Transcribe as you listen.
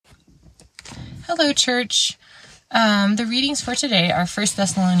Hello, church. The readings for today are 1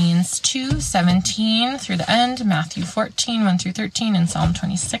 Thessalonians 2:17 through the end, Matthew 14, 1 through 13, and Psalm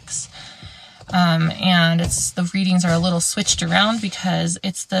 26. And the readings are a little switched around because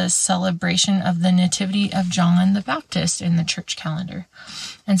it's the celebration of the nativity of John the Baptist in the church calendar.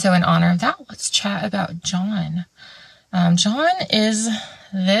 And so in honor of that, let's chat about John. John is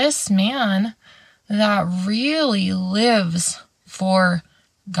this man that really lives for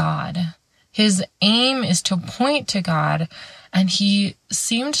God. His aim is to point to God, and he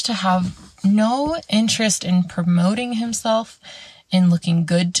seemed to have no interest in promoting himself, in looking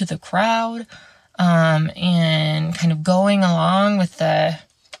good to the crowd, and kind of going along with the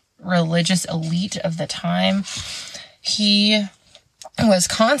religious elite of the time. He was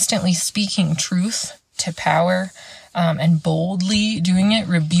constantly speaking truth to power, and boldly doing it,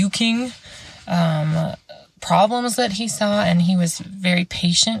 rebuking problems that he saw, and he was very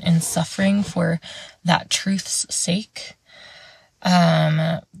patient in suffering for that truth's sake.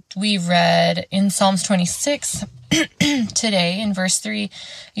 We read in Psalms 26 today in verse 3,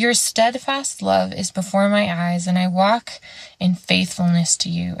 "Your steadfast love is before my eyes, and I walk in faithfulness to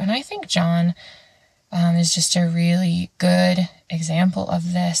you." And I think John is just a really good example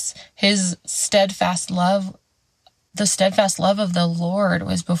of this. His steadfast love, the steadfast love of the Lord,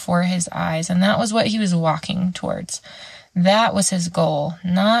 was before his eyes, and that was what he was walking towards. That was his goal,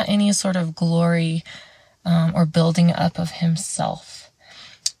 not any sort of glory or building up of himself.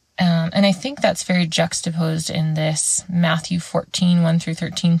 And I think that's very juxtaposed in this Matthew 14, 1 through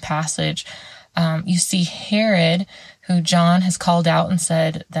 13 passage. You see Herod, who John has called out and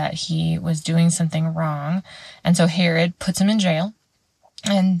said that he was doing something wrong. And so Herod puts him in jail.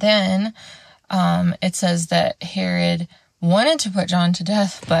 And then it says that Herod wanted to put John to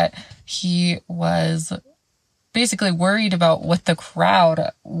death, but he was basically worried about what the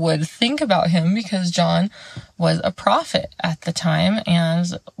crowd would think about him because John was a prophet at the time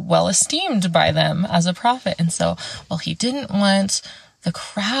and well esteemed by them as a prophet. And so, he didn't want the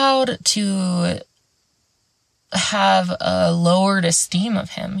crowd to have a lowered esteem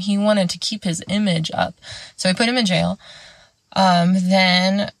of him. He wanted to keep his image up. So he put him in jail.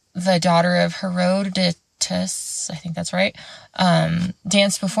 Then the daughter of Herodotus, I think that's right,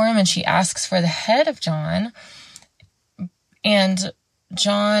 danced before him, and she asks for the head of John. And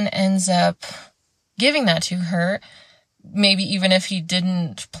John ends up giving that to her, maybe even if he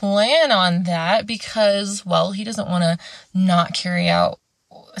didn't plan on that, because, he doesn't want to not carry out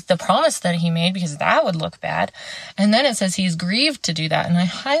the promise that he made, because that would look bad. And then it says he's grieved to do that. And I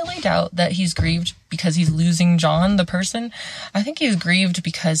highly doubt that he's grieved because he's losing John, the person. I think he's grieved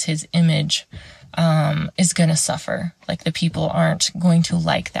because his image is going to suffer. Like, the people aren't going to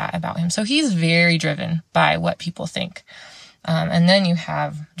like that about him. So he's very driven by what people think. And then you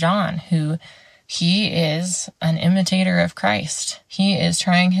have John, who he is an imitator of Christ. He is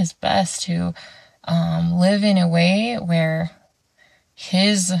trying his best to live in a way where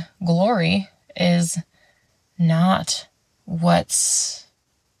his glory is not what's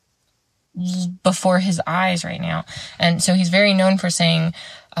before his eyes right now. And so he's very known for saying,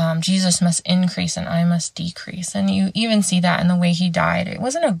 Jesus must increase and I must decrease. And you even see that in the way he died. It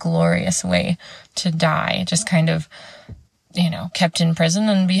wasn't a glorious way to die, just kind of, kept in prison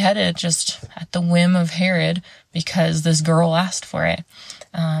and beheaded just at the whim of Herod because this girl asked for it.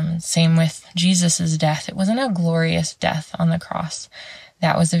 Same with Jesus's death. It wasn't a glorious death on the cross.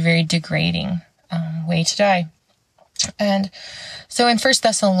 That was a very degrading way to die. And so in 1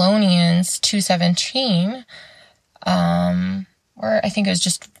 Thessalonians 2:17, or I think it was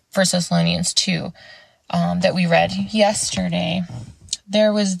just 1 Thessalonians 2 that we read yesterday,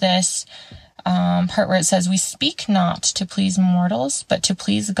 there was this part where it says, "We speak not to please mortals, but to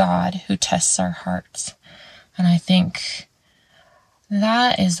please God who tests our hearts." And I think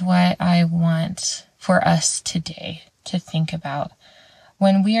that is what I want for us today to think about.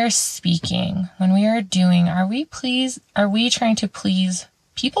 When we are speaking, when we are doing, are we trying to please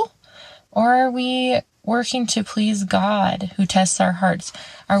people? Or are we working to please God who tests our hearts?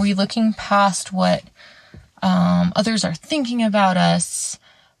 Are we looking past what others are thinking about us,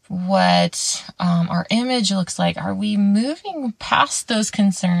 what our image looks like? Are we moving past those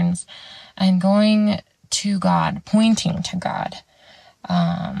concerns and going to God, pointing to God?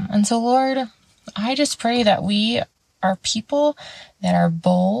 And so, Lord, I just pray that we are people that are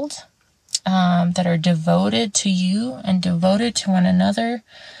bold, that are devoted to you and devoted to one another,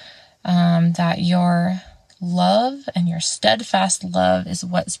 that your love and your steadfast love is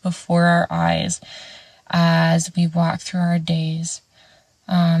what's before our eyes as we walk through our days.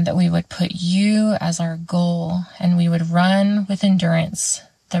 that we would put you as our goal and we would run with endurance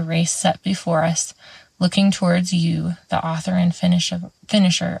the race set before us, looking towards you, the author and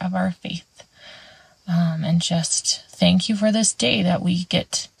finisher of our faith. And just thank you for this day that we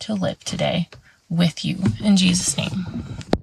get to live today with you. In Jesus' name.